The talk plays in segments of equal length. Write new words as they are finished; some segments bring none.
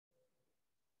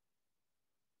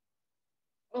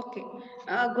Okay.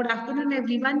 Good afternoon,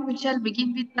 everyone. We shall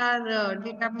begin with our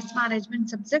database management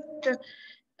subject,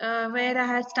 where I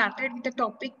have started with the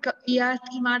topic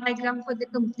schema diagram for the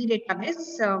complete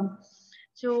database.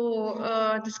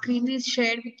 The screen is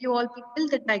shared with you all people,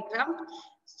 the diagram.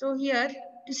 So here,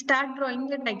 to start drawing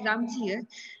the diagrams here,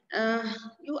 uh,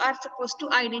 you are supposed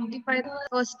to identify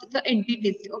first the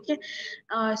entities. Okay.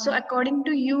 So according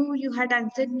to you, you had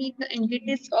answered me the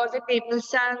entities or the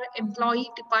tables are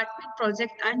employee, department,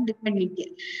 project, and dependent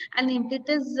here. And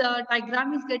entities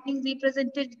diagram is getting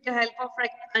represented with the help of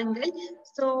rectangle.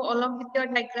 So along with your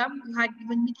diagram, you had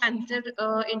given me the answer.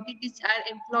 Entities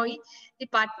are employee,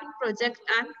 department, project,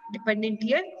 and dependent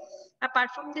here.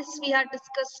 Apart from this, we have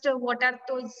discussed what are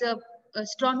those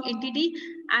strong entity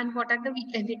and what are the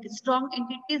weak entities. Strong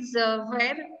entities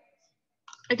where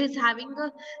it is having a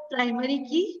primary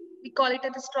key. We call it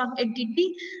as a strong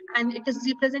entity, and it is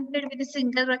represented with a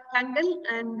single rectangle,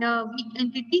 and weak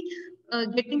entity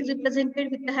getting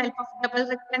represented with the help of double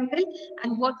rectangle.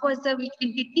 And what was the weak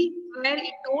entity? Where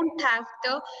it don't have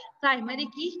the primary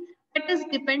key, it is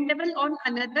dependable on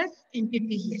another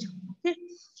entity here. Okay.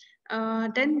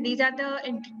 Then these are the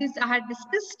entities I had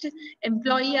discussed.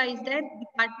 Employee is there,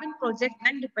 department, project,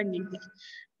 and dependent.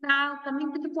 Now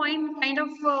coming to the point, kind of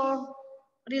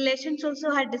relations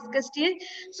also had discussed here.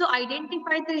 So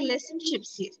identify the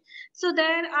relationships here. So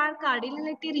there are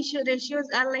cardinality ratios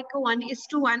are like a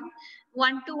 1:1,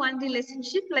 1-to-1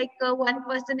 relationship. Like one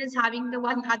person is having the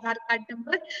one Aadhaar card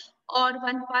number, or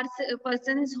one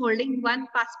person is holding one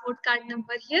passport card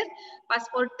number here,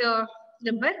 passport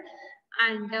number.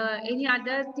 And any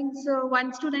other things,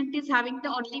 one student is having the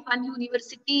only one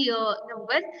university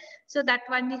number, so that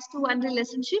 1:1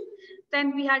 relationship.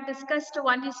 Then we had discussed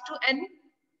 1:n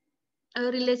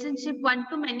relationship, one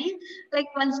to many.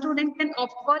 Like one student can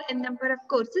opt for n number of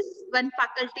courses, one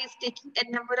faculty is taking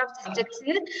n number of subjects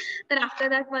here. Then after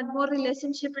that, one more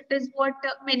relationship, it is what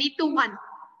many to one.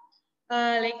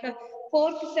 Like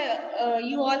fourth,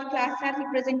 you all class are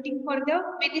representing for the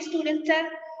many students are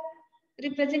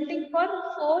representing for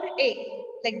 4A,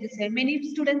 like this way. Many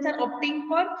students are opting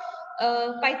for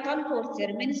Python course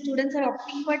here. Many students are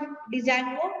opting for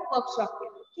design workshop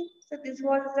here. Okay. So this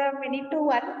was many to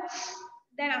one.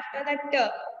 Then after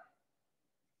that,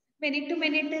 many to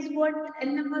many, it is what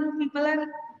n number of people are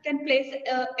can place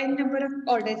n number of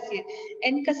orders here.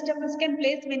 N customers can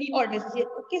place many orders here.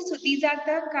 Okay, so these are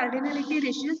the cardinality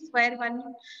ratios where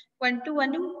one to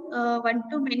one, one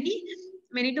to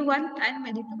many to one, and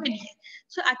many to many.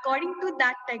 So according to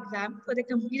that diagram for the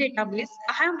complete database,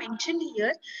 I have mentioned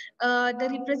here the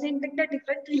representing the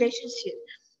different relationship.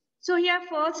 So here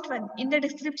first one in the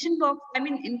description box, I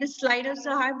mean in this slide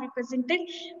also I have represented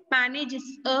manages.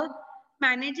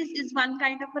 Manages is one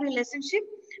kind of a relationship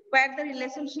where the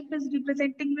relationship is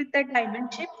representing with the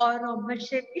diamond shape or rhombus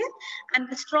shape here, and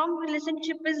the strong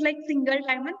relationship is like single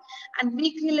diamond, and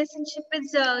weak relationship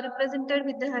is represented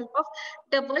with the help of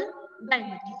double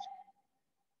diamond here.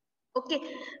 Okay,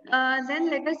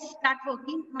 then let us start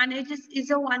working. Manages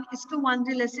is a 1:1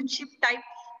 relationship type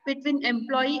between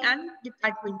employee and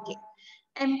department K.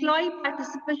 Employee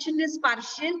participation is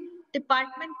partial.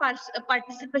 Department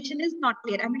participation is not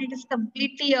clear. I mean, it is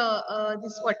completely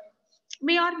this what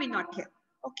may or may not here.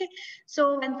 Okay,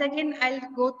 so once again, I'll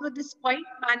go through this point.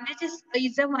 Manages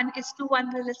is a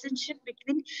 1:1 relationship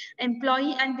between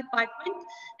employee and department.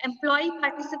 Employee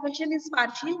participation is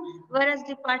partial, whereas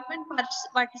department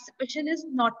participation is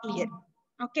not clear.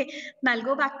 Okay, now I'll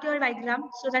go back to your diagram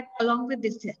so that along with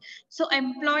this here. So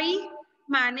employee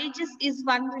manages is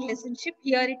one relationship.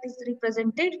 Here it is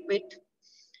represented with,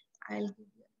 I'll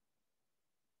give you.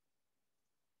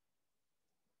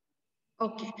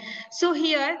 Okay, so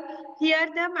here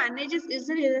the manages is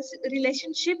a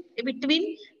relationship between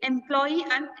employee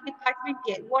and department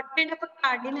here. What kind of a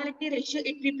cardinality ratio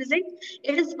it represents?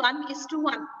 It is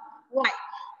 1:1. Why?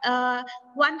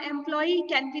 One employee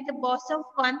can be the boss of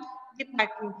one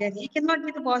department here. He cannot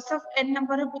be the boss of n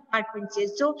number of departments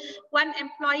here. So one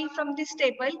employee from this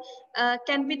table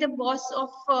can be the boss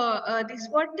of this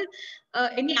what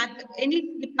any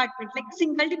department, like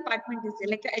single department is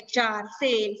there, like HR,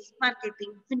 sales,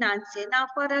 marketing, finance. Now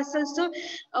for us also,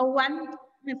 one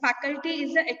faculty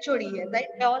is a HOD here, right?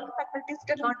 All faculties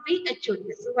cannot be HOD,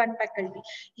 so one faculty.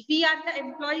 We are the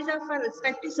employees of our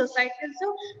respective society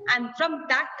also, and from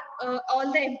that,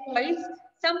 all the employees,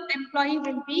 some employee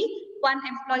will be, one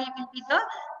employee will be the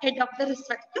head of the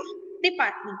respective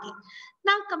department.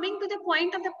 Now coming to the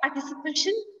point of the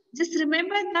participation, just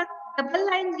remember that double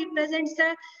line represents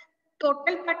the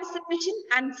total participation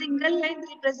and single line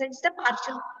represents the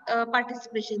partial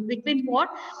participation. Between what?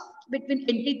 Between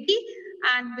entity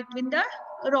and between the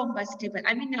rhombus table.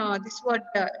 I mean, this word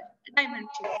diamond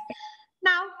shape.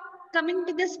 Now, coming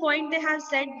to this point, they have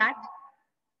said that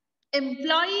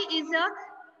employee is a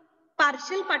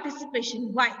partial participation.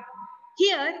 Why?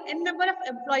 Here, n number of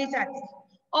employees are there.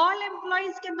 All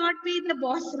employees cannot be the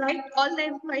boss, right? All the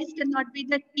employees cannot be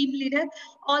the team leader.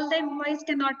 All the employees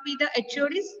cannot be the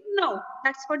HODs. No,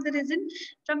 that's what the reason.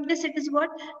 From this, it is what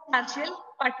partial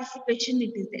participation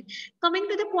it is there. Coming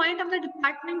to the point of the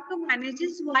department to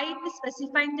manages, why it is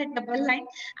specifying the double line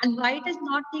and why it is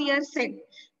not clear said.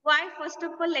 Why? First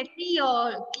of all, let me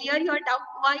clear your doubt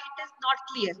why it is not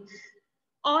clear.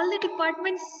 All the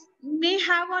departments may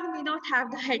have or may not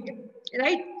have the head,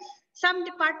 right? Some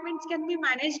departments can be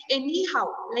managed anyhow,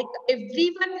 like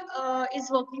everyone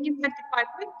is working in that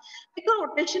department, because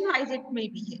rotation wise it may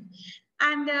be here.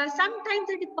 And sometimes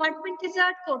the department is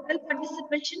a total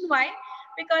participation. Why?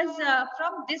 Because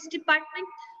from this department,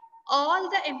 all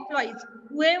the employees,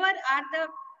 whoever are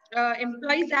the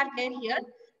employees are there here,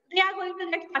 they are going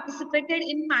to get participated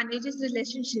in managers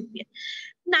relationship here.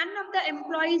 None of the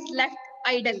employees left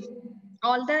idle.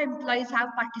 All the employees have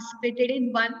participated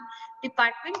in one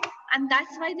department, and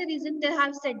that's why the reason they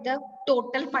have said the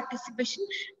total participation.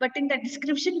 But in the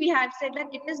description, we have said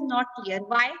that it is not clear.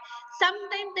 Why?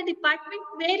 Sometimes the department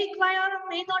may require or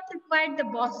may not require the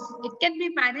boss. It can be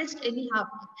managed anyhow.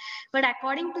 But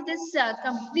according to this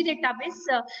company database,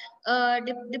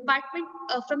 department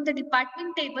from the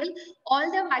department table, all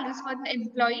the values for the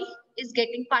employee is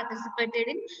getting participated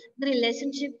in the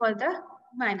relationship for the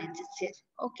managers here.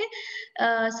 Okay,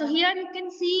 so here you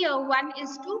can see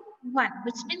 1:1,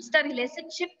 which means the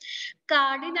relationship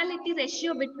cardinality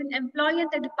ratio between employee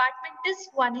and the department is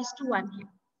 1:1 here.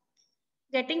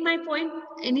 Getting my point?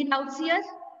 Any doubts here?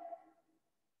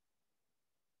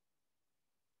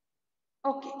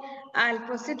 Okay, I'll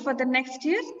proceed for the next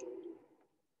here.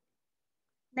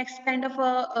 Next kind of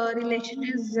a relation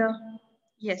is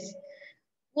yes,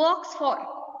 works for.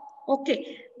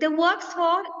 Okay, the works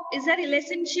for is a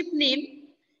relationship name.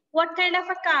 What kind of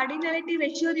a cardinality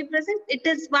ratio represents? It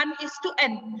is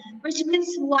 1:n, which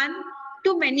means one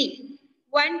to many.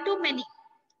 One to many.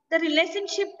 The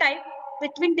relationship type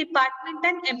between department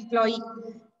and employee.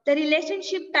 The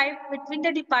relationship type between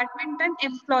the department and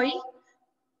employee,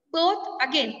 both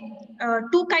again,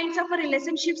 two kinds of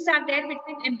relationships are there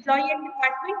between employee and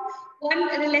department. One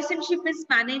relationship is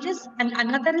managers and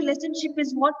another relationship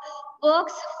is what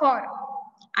works for.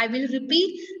 I will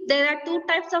repeat, there are two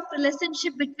types of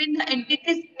relationship between the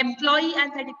entities employee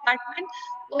and the department.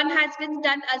 One has been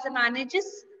done as a managers,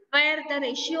 where the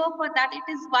ratio for that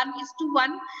it is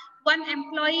 1:1. One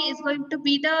employee is going to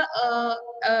be the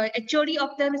HOD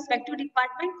of the respective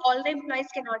department. All the employees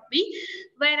cannot be.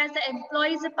 Whereas the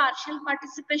employee is a partial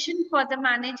participation for the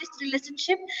managers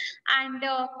relationship, and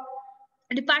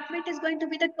department is going to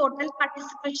be the total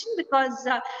participation, because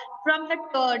from the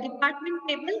department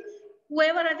table,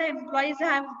 whoever are the employees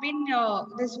have been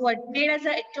this word made as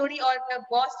a HOD or the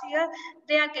boss here,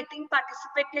 they are getting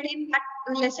participated in that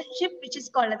relationship, which is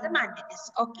called as a managers.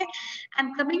 Okay,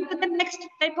 and coming to the next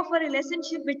type of a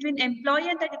relationship between employee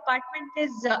and the department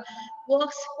is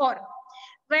works for,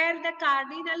 where the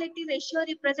cardinality ratio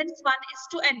represents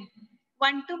 1:n,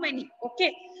 one to many.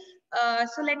 Okay,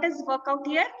 so let us work out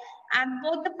here. And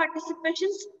both the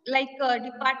participations, like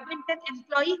department and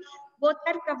employee, both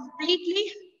are completely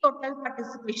total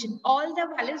participation. All the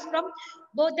values from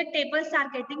both the tables are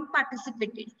getting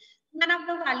participated. None of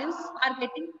the values are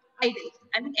getting idle,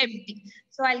 I mean empty.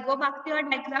 So I'll go back to your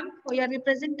diagram for your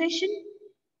representation.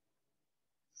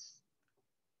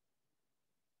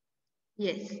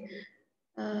 Yes.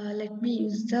 Let me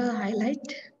use the highlight.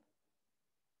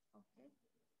 Okay.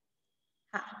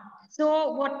 So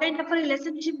what kind of a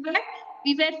relationship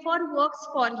we were for works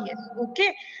for here.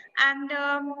 Okay,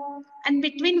 and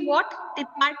between what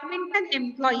department and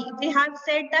employee, they have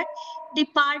said that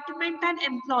department and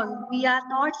employee. We are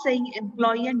not saying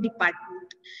employee and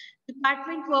department.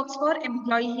 Department works for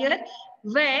employee here,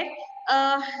 where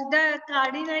the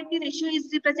cardinality ratio is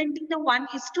representing the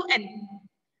 1:n.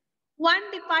 One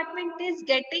department is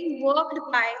getting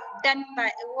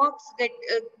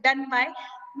done by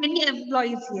many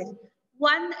employees here.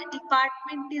 One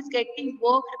department is getting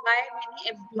worked by many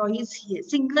employees here.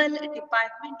 Single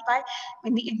department by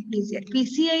many employees here.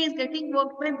 PCA is getting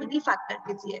worked by many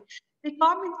faculties here.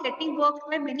 Reform is getting worked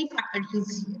by many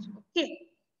faculties here. Okay.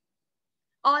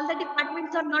 All the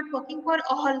departments are not working for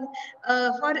all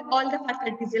the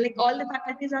faculties. Like all the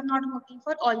faculties are not working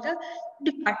for all the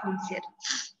departments here.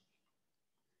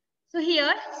 So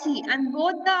here, see, and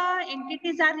both the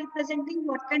entities are representing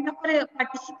what kind of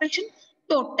participation?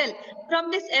 total. From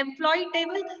this employee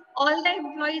table, all the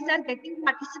employees are getting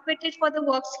participated for the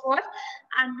works for,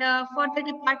 and for the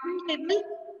department table,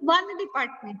 one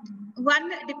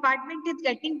department is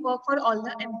getting work for all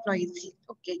the employees.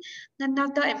 Okay, none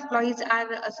of the employees are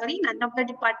none of the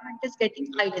department is getting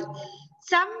idle.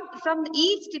 Some from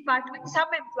each department, some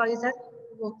employees are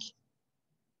working.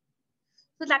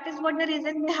 So that is what the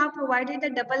reason we have provided a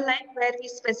double line where we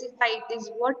specify it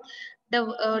is what the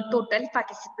total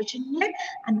participation here,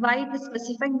 and why it is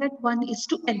specifying that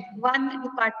 1:n. One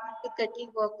department is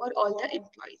getting work for all the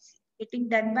employees, getting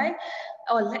done by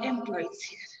all the employees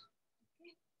here.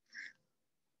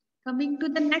 Coming to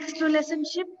the next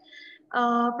relationship,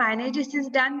 manages is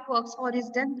done, works for is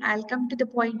done. I'll come to the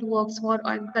point works for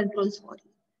and controls for.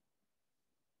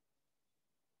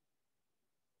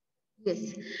 Yes.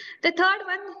 The third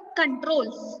one,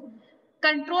 controls.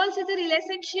 Controls is a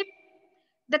relationship.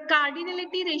 The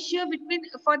cardinality ratio between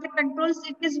for the controls,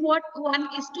 it is what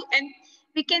 1:n.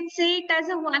 We can say it as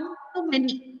a 1 to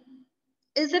many.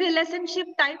 Is a relationship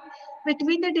type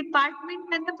between the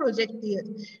department and the project here,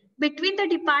 between the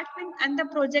department and the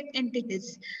project entities.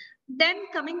 Then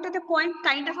coming to the point,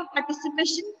 kind of a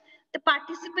participation. The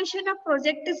participation of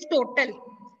project is total,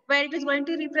 where it is going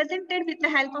to be represented with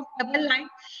the help of double line,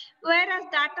 whereas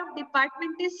that of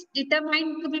department is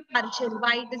determined to be partial.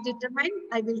 Why it is determined,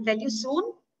 I will tell you soon.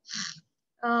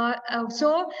 So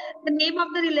the name of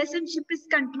the relationship is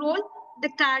control. The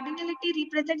cardinality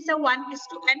represents a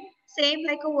 1:n, same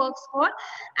like a works for,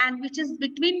 and which is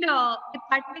between the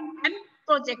department and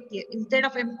project here. Instead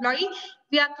of employee,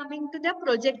 we are coming to the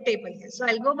project table here. So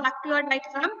I'll go back to your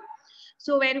diagram. So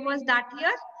where was that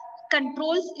here?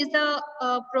 Controls is the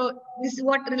this is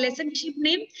what relationship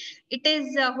name. It is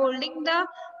holding the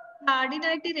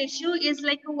cardinality ratio is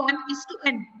like a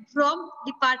 1:n from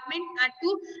department to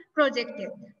project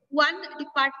here. One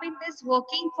department is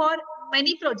working for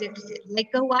many projects here.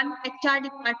 Like a one HR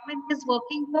department is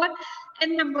working for n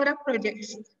number of projects.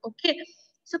 Okay.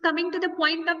 So coming to the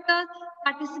point of the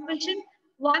participation,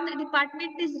 one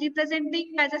department is representing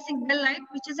as a single line,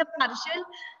 which is a partial.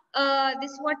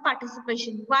 This word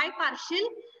participation. Why partial?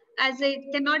 As it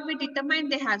cannot be determined,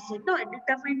 they have said no,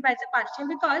 determined by the partial,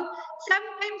 because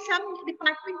sometimes some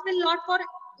department will not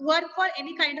work for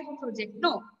any kind of a project.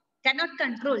 No, cannot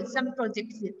control some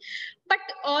projects here. But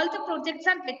all the projects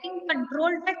are getting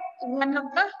controlled by one of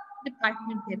the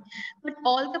department here. But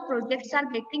all the projects are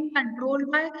getting controlled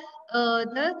by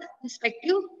the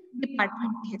respective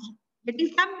department here. Getting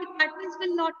some departments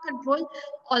will not control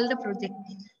all the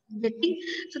projects. Getting,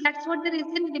 so that's what the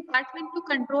reason department to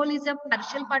control is a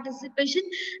partial participation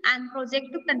and project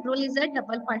to control is a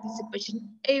double participation.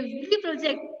 Every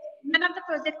project, none of the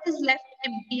project is left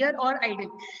empty or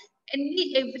idle.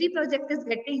 Every project is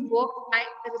getting worked by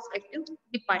the respective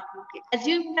department.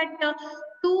 Assume that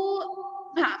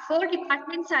four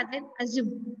departments are there.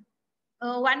 Assume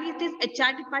one is this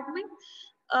HR department.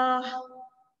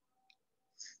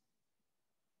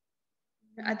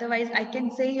 Otherwise, I can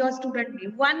say your student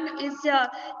name. One is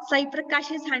Sai Prakash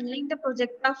is handling the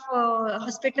project of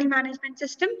hospital management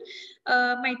system.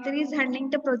 Maitri is handling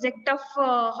the project of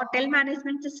hotel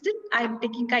management system. I am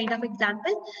taking kind of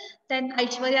example. Then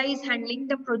Aishwarya is handling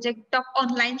the project of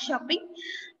online shopping.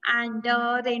 And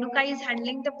Renuka is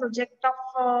handling the project of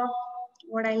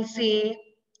what I'll say,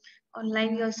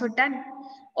 online. You're so done.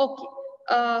 Okay.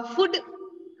 Food.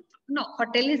 No,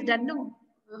 hotel is done. No.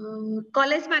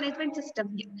 College management system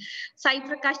here. Sai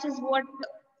Prakash is what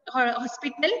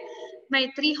hospital,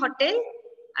 Maitri hotel,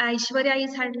 Aishwarya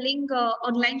is handling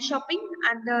online shopping,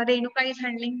 and Renuka is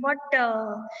handling what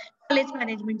college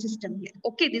management system here.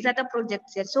 Okay, these are the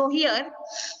projects here. So here,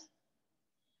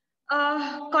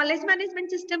 college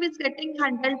management system is getting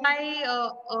handled by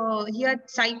here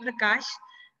Sai Prakash.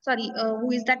 Sorry,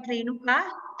 who is that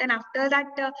Renuka? Then after that,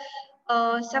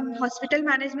 some hospital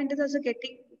management is also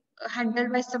getting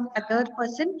handled by some other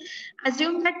person.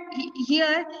 Assume that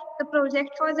here the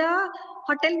project for the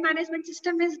hotel management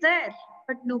system is there,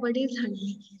 but nobody is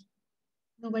handling it.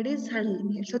 Nobody is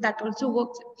handling it. So that also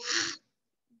works.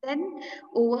 Then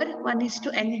over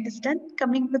 1:n it is done.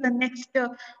 Coming to the next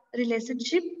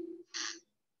relationship.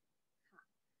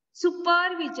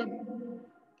 Supervision.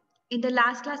 In the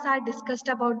last class, I discussed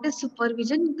about the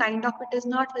supervision. Kind of it is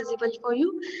not visible for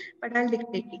you, but I'll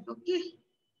dictate it. Okay.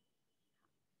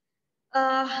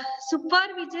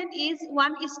 Supervision is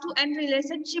 1:n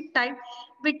relationship type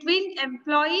between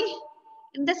employee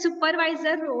in the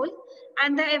supervisor role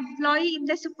and the employee in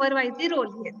the supervisory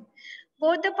role here.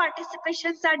 Both the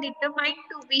participations are determined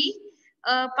to be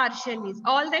partial is.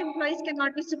 All the employees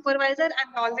cannot be supervisor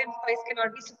and all the employees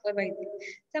cannot be supervising.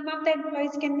 Some of the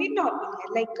employees can be normal,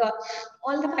 like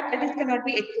all the faculties cannot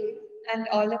be HOD and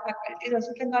all the faculties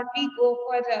also cannot be go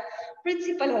for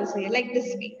principal also, like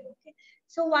this way. Okay.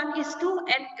 So 1:2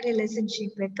 and relationship.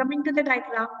 Coming to the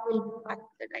diagram, we'll go back to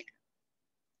the diagram.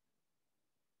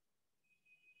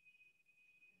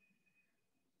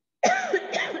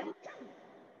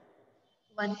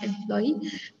 One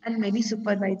employee and many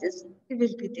supervisors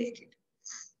will be there.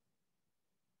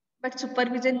 But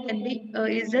supervision can be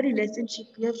is a relationship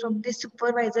here from the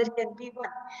supervisor can be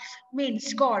one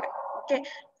means God. Okay,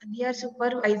 and here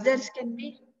supervisors can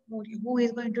be more. Who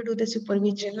is going to do the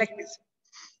supervision like this?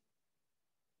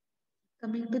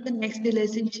 Coming to the next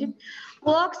relationship,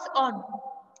 works on.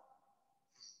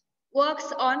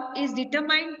 Works on is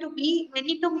determined to be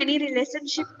many-to-many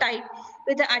relationship type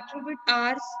with the attribute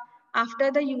R's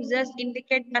after the users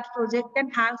indicate that project can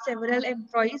have several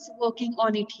employees working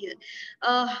on it here.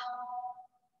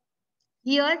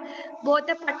 Here, both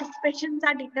the participations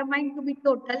are determined to be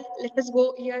total. Let us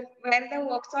go here where the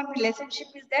works on relationship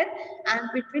is there and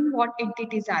between what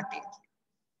entities are there.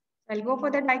 I'll go for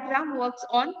the diagram. Works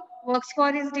on, works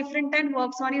for is different and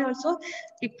works on is also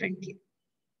different here.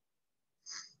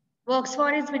 Works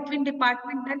for is between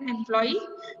department and employee.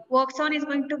 Works on is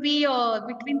going to be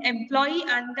between employee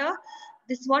and the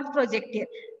this what project here.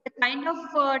 The kind of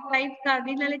type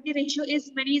cardinality ratio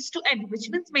is many is to n, which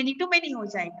means many to many ho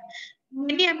jayega.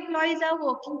 Many employees are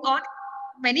working on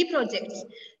many projects.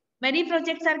 Many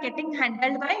projects are getting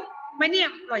handled by many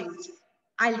employees.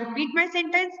 I'll repeat my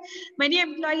sentence. Many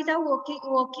employees are working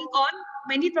on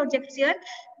many projects here.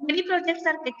 Many projects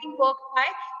are getting worked by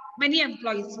many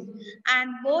employees, and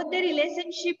both the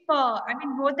relationship,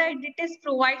 both the entities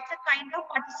provides a kind of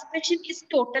participation is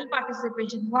total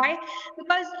participation. Why?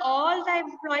 Because all the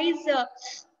employees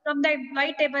from the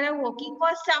employee table are working for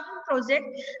some project,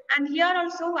 and here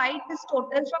also why it is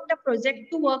total from the project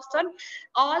to works on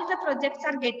all the projects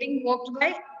are getting worked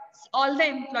by all the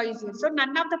employees here. So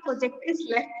none of the project is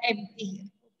left empty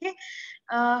here. Okay,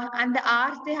 and the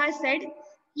R's they have said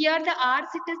here the R's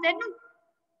it is then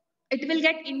it will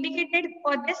get indicated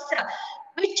for this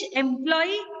which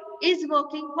employee is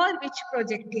working for which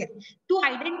project here. To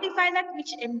identify that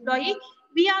which employee,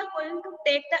 we are going to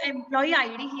take the employee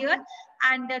ID here,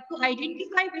 and to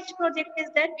identify which project is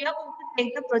there, we are going to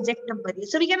take the project number here.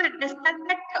 So we can understand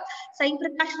that Sai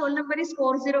Prakash roll number is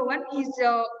 401, his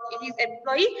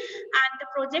employee, and the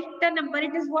project number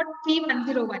it is what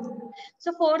P101.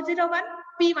 So 401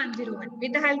 P101.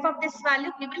 With the help of this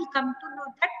value, we will come to know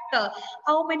that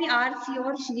how many hours he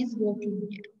or she is working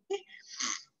here. Okay.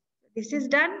 This is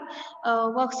done.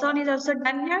 Works on is also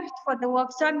done here. For the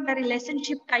works on, the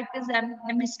relationship type is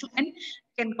M is to N. You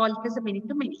can call it as a many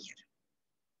to many here.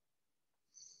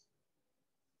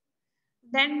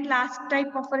 Then last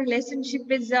type of a relationship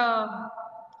is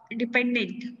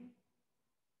dependent.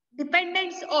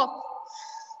 Dependence of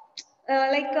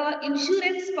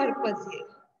insurance purpose here.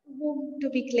 Whom to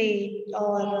be claimed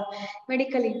or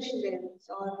medical insurance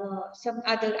or some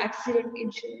other accident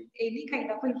insurance, any kind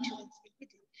of insurance.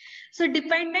 So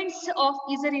dependence of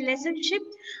is a relationship,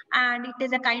 and it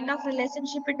is a kind of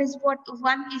relationship. It is what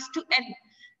 1:n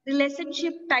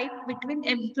relationship type between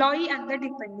employee and the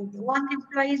dependent. One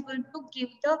employee is going to give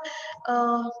the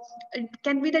it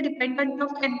can be the dependent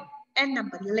of n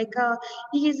number, like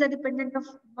he is a dependent of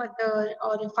mother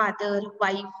or a father,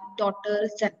 wife, daughter,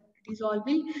 son. These all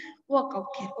will work out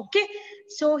here. Okay,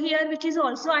 so here which is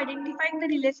also identifying the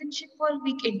relationship for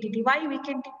weak entity. Why weak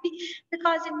entity?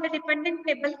 Because in the dependent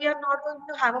table we are not going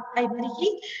to have a primary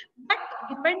key, but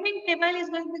dependent table is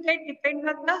going to get depend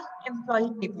on the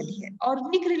employee table here. Or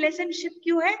weak relationship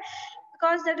क्यों है?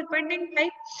 Because the dependent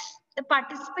type, the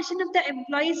participation of the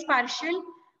employee is partial,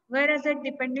 whereas the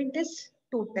dependent is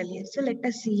total here. So let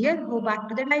us see here. Go back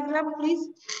to the diagram, please.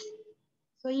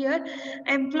 So here,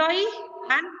 employee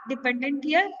and dependent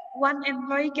here. One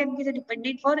employee can be the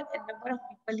dependent for a number of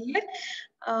people here.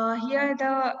 Here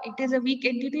it is a weak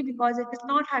entity because it is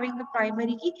not having the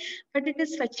primary key, but it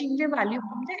is fetching the value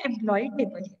from the employee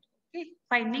table here. Okay,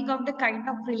 finding out the kind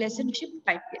of relationship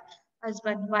type here: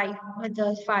 husband, wife,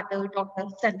 mother, father, daughter,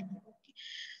 son. Okay.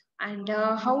 And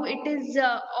how it is,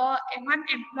 or one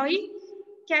employee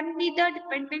can be the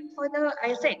dependent for the,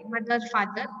 I said, mother,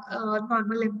 father,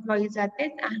 normal employees are there,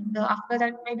 and after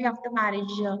that, maybe after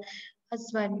marriage,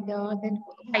 husband, then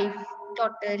wife,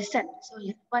 daughter, son. So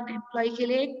yeah, one employee के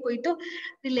लिए कोई तो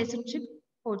relationship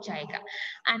हो जाएगा.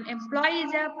 And employee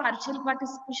is a partial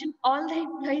participation. All the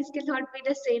employees cannot be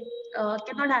the same,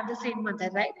 cannot have the same mother,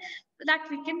 right? So that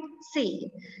we can say.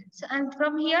 So and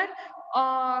from here,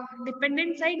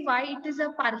 dependent side, why it is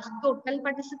a total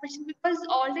participation? Because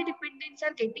all the dependents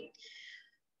are getting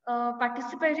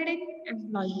participated in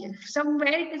employee.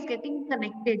 Somewhere it is getting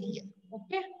connected here.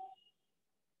 Okay.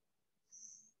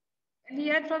 And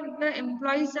here from the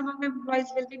employees, some of the employees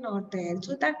will be not there.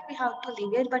 So that we have to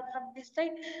leave it. But from this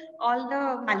side, all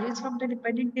the values from the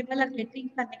dependent table are getting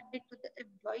connected to the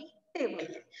employee table.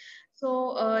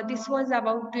 So this was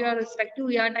about your respective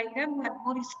ER diagram. One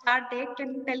more start date.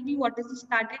 Can you tell me what is the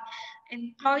start date?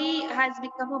 Employee has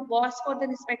become a boss for the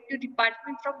respective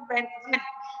department from when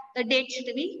the date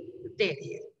should be there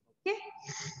here. Okay.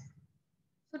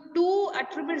 So two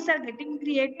attributes are getting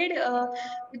created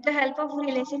with the help of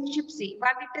relationship C. One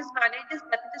it is manages,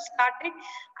 that is started,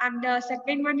 and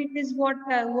second one it is what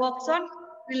works on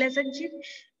relationship,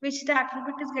 which the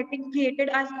attribute is getting created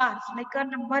as hours, like a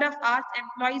number of hours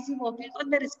employees working on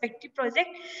the respective project,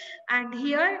 and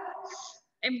here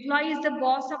employee is the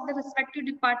boss of the respective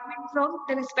department from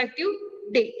the respective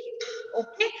date.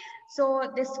 Okay,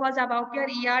 so this was about your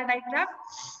ER diagram.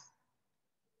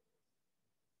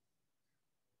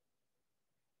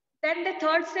 Then the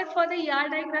third step for the ER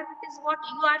diagram is what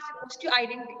you are supposed to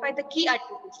identify the key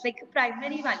attributes like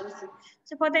primary values.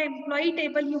 So for the employee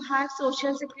table, you have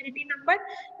social security number.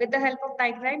 With the help of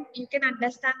diagram, you can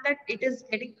understand that it is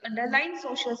getting underlined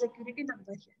social security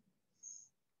number here.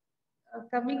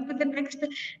 Coming to the next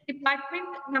department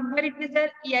number, it is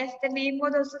there. Yes, the name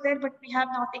was also there, but we have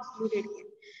not included here.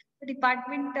 The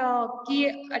department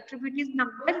key attribute is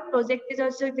number. Project is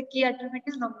also the key attribute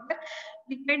is number.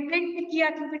 Dependent the key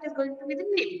attribute is going to be the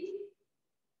name.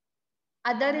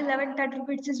 Other relevant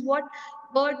attributes is what?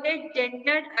 Birth date,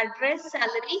 gender, address,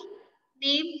 salary,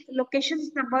 name,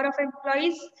 locations, number of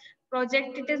employees.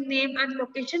 Project it is name and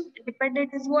location.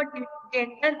 Dependent is what?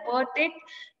 Gender, birth date.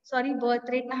 Sorry, birth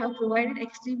rate I have provided.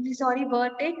 Extremely sorry,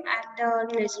 birth date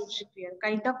and relationship here.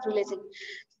 Kind of relationship.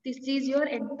 This is your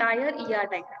entire ER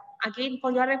diagram. Again,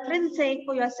 for your reference sake,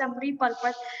 for your summary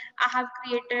purpose, I have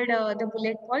created the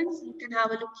bullet points. You can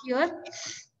have a look here.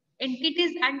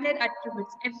 Entities and their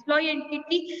attributes. Employee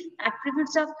entity,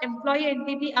 attributes of employee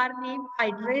entity are name,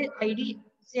 ID,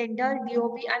 gender,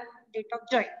 DOB, and date of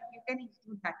join. You can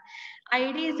include that.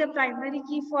 ID is the primary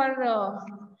key for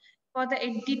the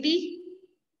entity,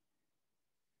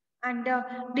 and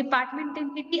department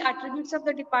entity, attributes of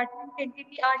the department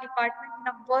entity are department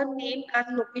number, name,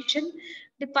 and location.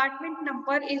 Department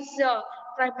number is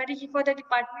primary key for the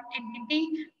department entity.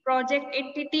 Project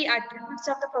entity, attributes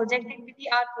of the project entity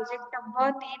are project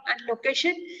number, name, and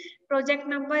location. Project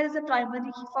number is the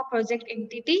primary key for project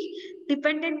entity.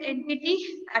 Dependent entity,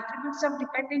 attributes of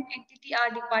dependent entity are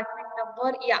department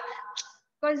number. Yeah,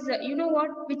 because you know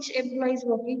what, which employee is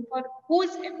working for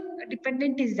whose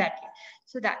dependent is that,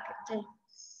 so that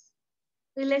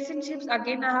relationships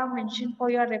again I have mentioned for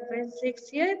your reference 6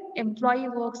 here. Employee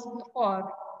works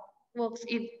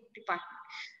in department,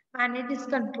 manages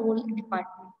control in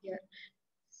department here.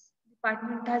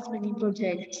 Department has many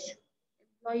projects.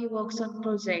 Employee works on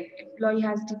project. Employee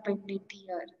has dependent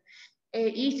here.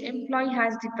 Each employee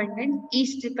has dependent.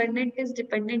 Each dependent is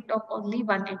dependent of only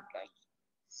one employee.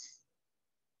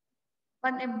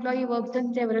 One employee works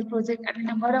on several projects and the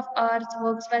number of hours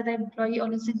works by the employee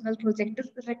on a single project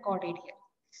is recorded here.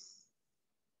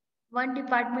 One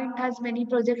department has many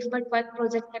projects, but one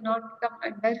project cannot come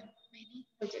under many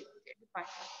project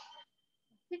departments.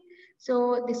 Okay.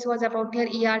 So this was about your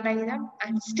ER diagram,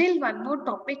 and still one more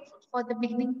topic for the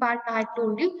beginning part I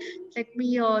told you. Let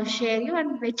me share you,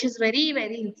 and which is very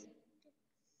easy.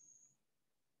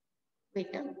 Wait.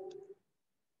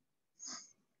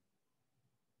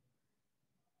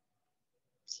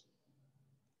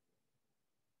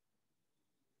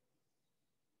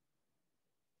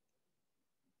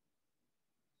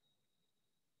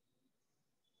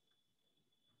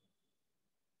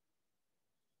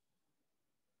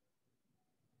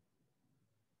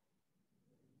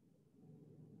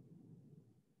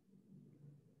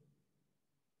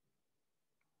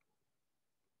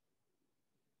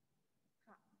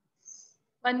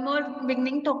 One more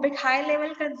beginning topic, high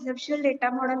level conceptual data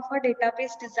model for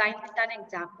database design with an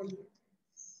example here.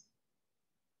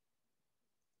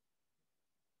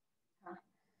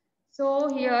 So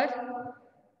here,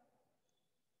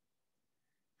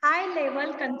 high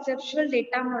level conceptual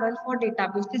data model for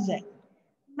database design.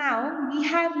 Now we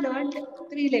have learned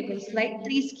three levels like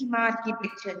three schema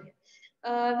architecture.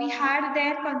 We had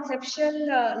their conceptual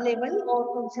level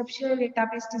or conceptual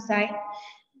database design.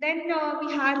 Then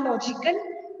we had logical,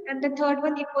 and the third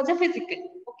one it was a physical.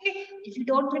 Okay, if you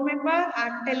don't remember,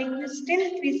 I'm telling you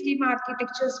still three schema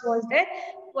architectures was there.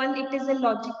 One it is a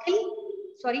logical.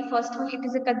 Sorry, first one it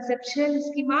is a conceptual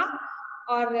schema.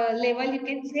 or level, you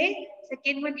can say.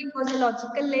 Second one, it was a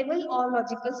logical level or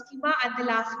logical schema, and the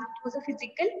last one it was a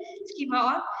physical schema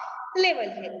or level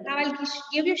here. Now I'll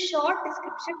give you a short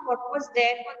description what was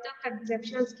there for the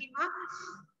conceptual schema.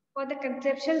 For the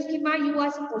conceptual schema, you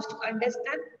are supposed to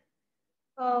understand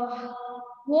uh,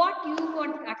 what you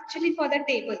want actually for the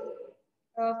table.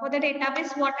 For the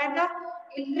database, what are the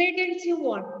ingredients you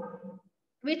want?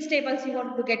 Which tables you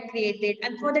want to get created,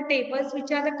 and for the tables,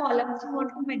 which are the columns you want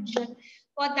to mention.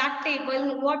 For that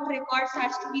table, what records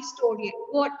has to be stored here?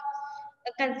 What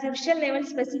the conceptual level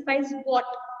specifies what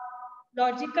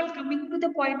logical, coming to the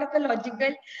point of the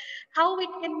logical, how it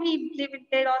can be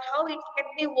implemented or how it can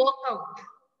be worked out.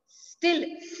 Still,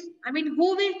 I mean,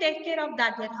 who will take care of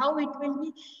that here? How it will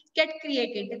be get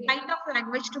created, the kind of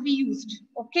language to be used.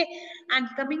 Okay, and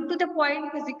coming to the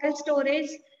point, physical storage,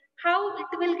 how it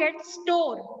will get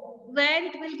stored, where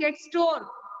it will get stored,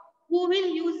 who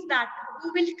will use that,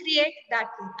 who will create that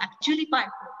thing, actually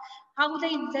Python, how the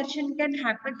insertion can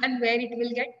happen and where it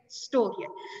will get stored here.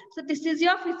 So this is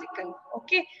your physical.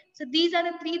 Okay, so these are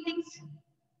the three things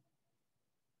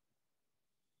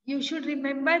you should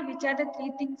remember. Which are the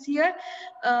three things here?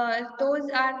 Those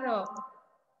are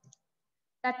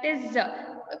that is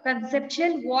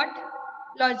conceptual, what,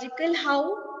 logical,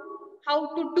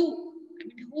 how to do. I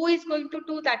mean, who is going to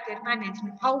do that here?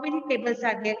 Management. How many tables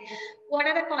are there? What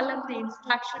are the column names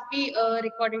that should be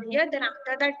recorded here? Then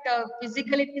after that,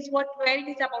 physical, it is what, where it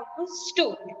is about to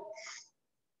store.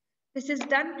 This is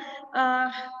done.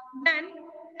 Then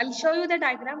I'll show you the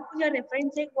diagram for your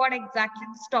reference, like what exactly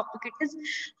this topic it is.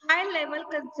 High level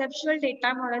conceptual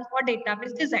data model for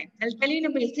database design. I'll tell you in a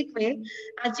basic way.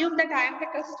 Assume that I am the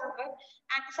customer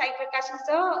and Sai Prakash is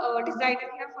the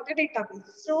designer here for the database.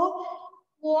 So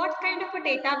what kind of a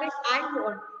database I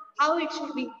want, how it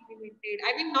should be implemented.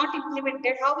 I mean, not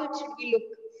implemented, how it should be look.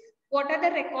 What are the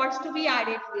records to be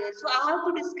added here? So I have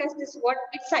to discuss this what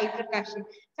with Sai Prakash.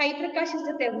 Sai Prakash is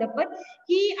the developer.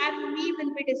 He and me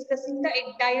will be discussing the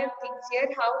entire things here,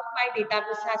 how my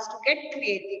database has to get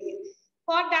created.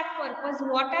 For that purpose,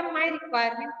 what are my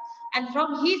requirements? And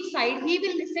from his side, he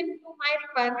will listen to my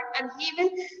requirement and he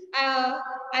will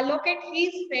allocate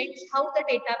his friends how the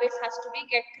database has to be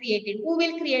get created. Who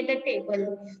will create the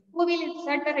table? Who will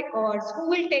insert the records? Who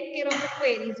will take care of the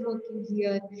queries working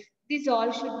here? These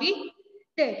all should be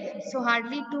there. So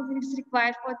hardly 2 minutes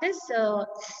required for this.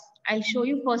 I'll show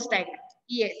you first diagram.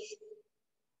 Yes,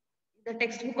 the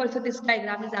textbook also this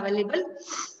diagram is available.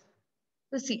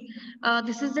 So see,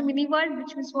 this is the mini world,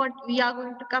 which means what we are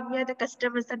going to come here, the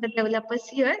customers and the developers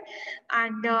here.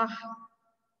 And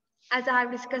as I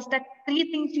have discussed, that three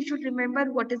things you should remember: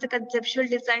 what is the conceptual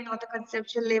design or the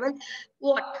conceptual level,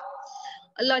 what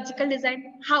a logical design,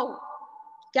 how,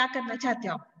 क्या करना चाहते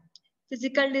हो,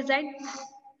 physical design,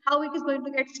 how it is going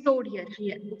to get stored here.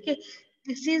 Okay,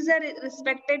 this is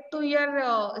respected to your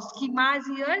schemas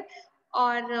here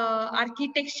or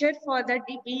architecture for the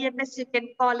DBMS, you can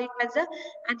call it as a,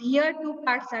 and here two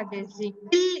parts are there. See,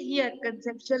 till here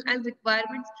conceptual and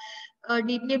requirements,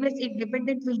 DBMS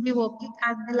independent will be working,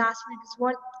 and the last one is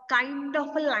what kind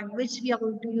of a language we are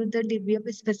going to use the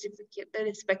DBMS specific here, the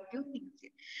respective things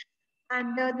here.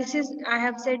 And this is, I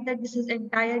have said that this is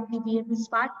entire DBMS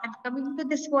part. And coming to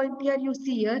this point here, you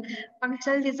see here,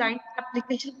 functional design,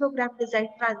 application program design,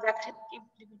 transaction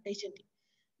implementation.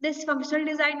 This functional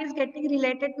design is getting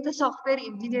related to the software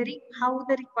engineering, how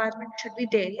the requirement should be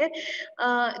there here.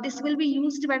 This will be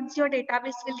used once your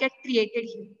database will get created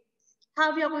here.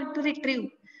 How we are going to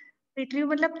retrieve. Retrieve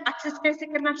मतलब access कैसे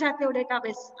करना चाहते हो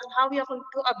database and how we are going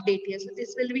to update here. So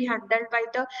this will be handled by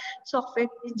the software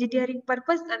engineering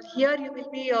purpose, and here you will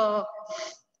be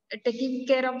taking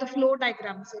care of the flow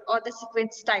diagrams or the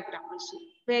sequence diagram also,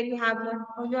 where you have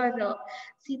your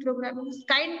C programming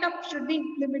kind of should be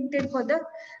implemented for the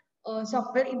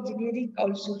software engineering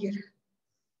also here.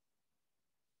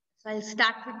 So I'll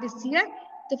start with this here.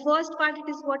 The first part, it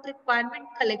is what requirement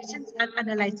collections and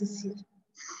analysis here.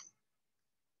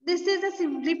 This is a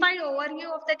simplified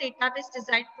overview of the database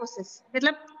design process.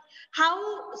 मतलब how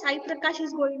Sai Prakash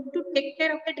is going to take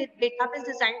care of the database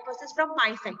design process from my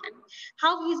side, and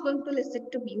how he is going to listen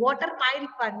to me. What are my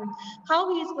requirements?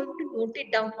 How he is going to note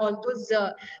it down all those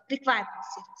requirements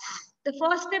here. The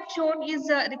first step shown is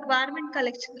requirement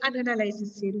collection and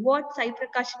analysis here. What Sai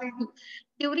Prakash will do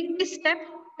during this step,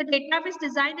 the database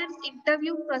designers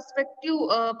interview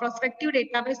prospective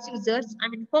database users. I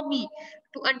mean, for me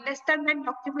to understand and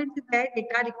document their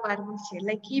data requirements here.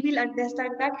 Like he will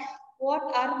understand that what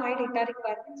are my data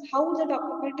requirements, how the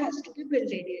document has to be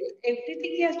built in.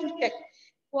 Everything he has to check.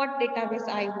 What database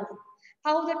I want,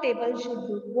 how the table should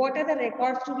look, what are the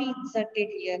records to be inserted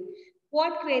here,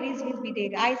 What queries will be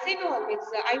there? I say no always.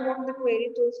 I want the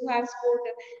query those who have scored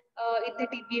in the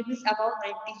DBMS above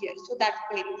 90 here. So that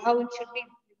query, how it should be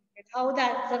implemented, how the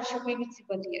answer should be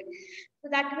visible here. So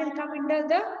that will come under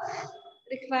the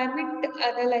requirement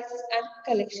analysis and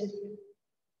collection.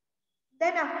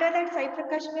 Then after that, Sai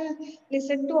Prakash will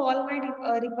listen to all my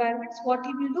requirements. What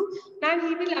he will do? Now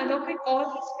he will allocate all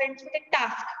his friends with a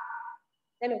task.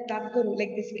 Hello, काम करो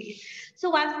like this way. So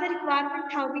once the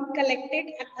requirement have been collected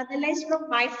and analyzed from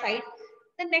my side,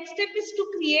 the next step is to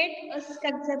create a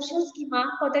conceptual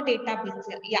schema for the database.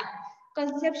 Yeah,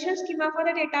 conceptual schema for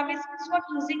the database is what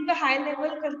using the high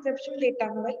level conceptual data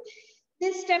model.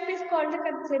 This step is called the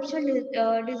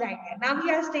conceptual design. Now he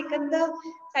has taken the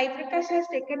Sai Prakash has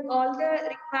taken all the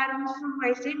requirements from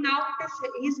my side. Now it is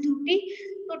his duty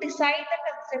to decide the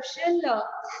conceptual.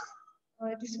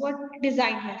 This is what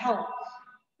design here. How?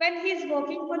 When he is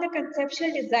working for the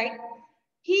conceptual design,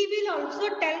 he will also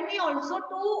tell me also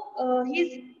to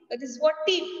his this is what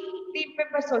team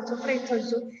members also, friends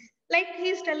also. Like he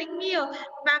is telling me, ma'am,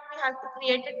 we have to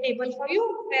create a table for you,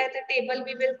 where the table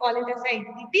we will call it as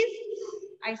entities.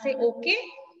 I say okay.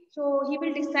 So he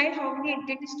will decide how many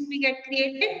entities to be get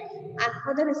created, and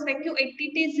for the respective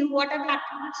entities, what are the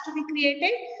attributes to be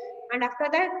created. And after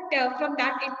that, from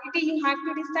that entity, you have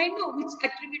to decide which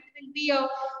attribute will be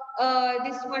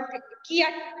this one key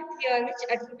attribute here, which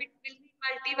attribute will be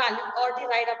multi-value or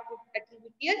derived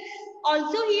attribute here.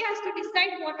 Also, he has to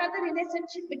decide what are the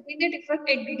relationship between the different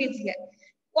entities here.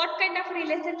 What kind of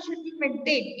relationship we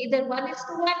maintain? Either one is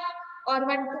to one, or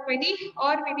one to many,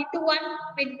 or many to one,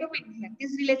 many to many here.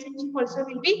 This relationship also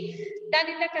will be done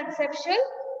in the conceptual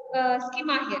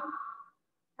schema here.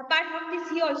 Apart from this,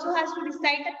 he also has to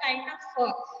decide the kind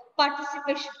of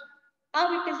participation, how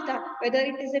it is done, whether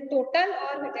it is a total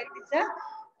or whether it is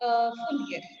a full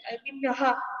year. I mean,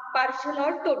 partial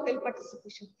or total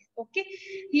participation. Okay.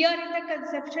 Here in the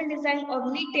conceptual design,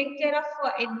 only take care of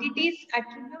entities,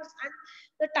 attributes, and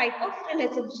the type of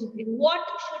relationship. What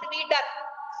should be done?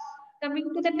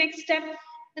 Coming to the next step,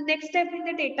 the next step in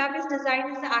the database design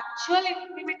is the actual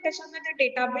implementation of the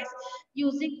database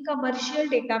using commercial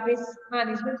database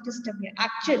management system. Here,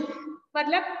 actual,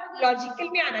 मतलब logical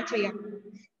में आना चाहिए.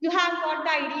 You have got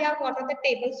the idea what are the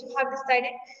tables you have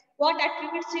decided, what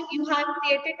attributes you have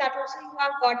created. That also you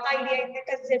have got the idea in the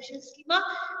conceptual schema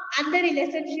and the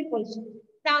relationship also.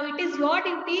 Now it is your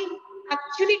duty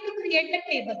actually to create the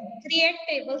table. Create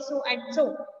table so and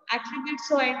so, attribute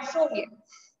so and so here.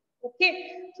 Okay,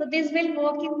 so this will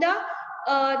work in the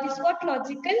this what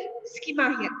logical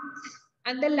schema here.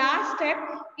 And the last step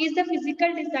is the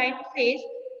physical design phase,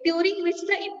 during which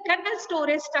the internal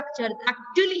storage structure,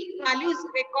 actually values,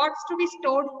 records to be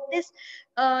stored in this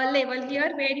level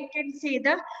here, where you can see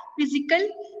the physical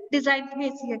design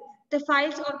phase here. The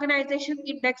files organization,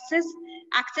 indexes,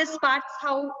 access parts,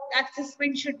 how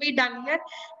accessment should be done here,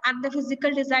 and the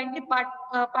physical design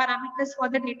parameters for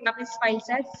the database files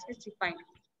are specified.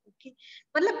 Okay,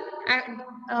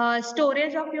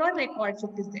 storage of your records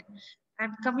it is there.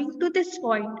 And coming to this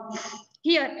point,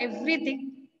 here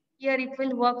everything, here it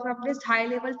will work from this high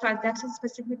level transaction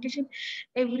specification.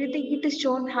 Everything it is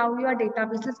shown how your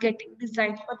database is getting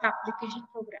designed for the application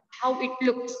program, how it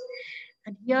looks.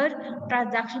 And here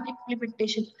transaction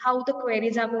implementation, how the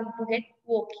queries are going to get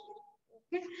working.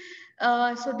 Okay,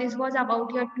 so this was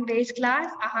about your today's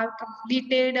class. I have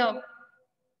completed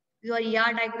your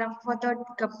ER diagram for the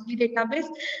complete database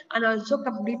and also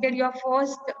completed your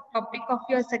first topic of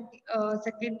your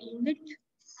second unit.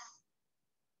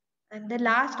 And the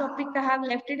last topic I have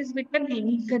left it is with the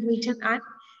naming convention and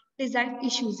design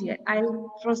issues here.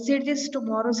 I'll proceed this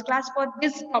tomorrow's class for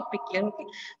this topic here, okay?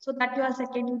 So that your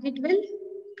second unit will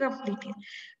complete here.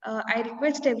 I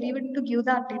request everyone to give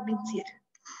the attendance here.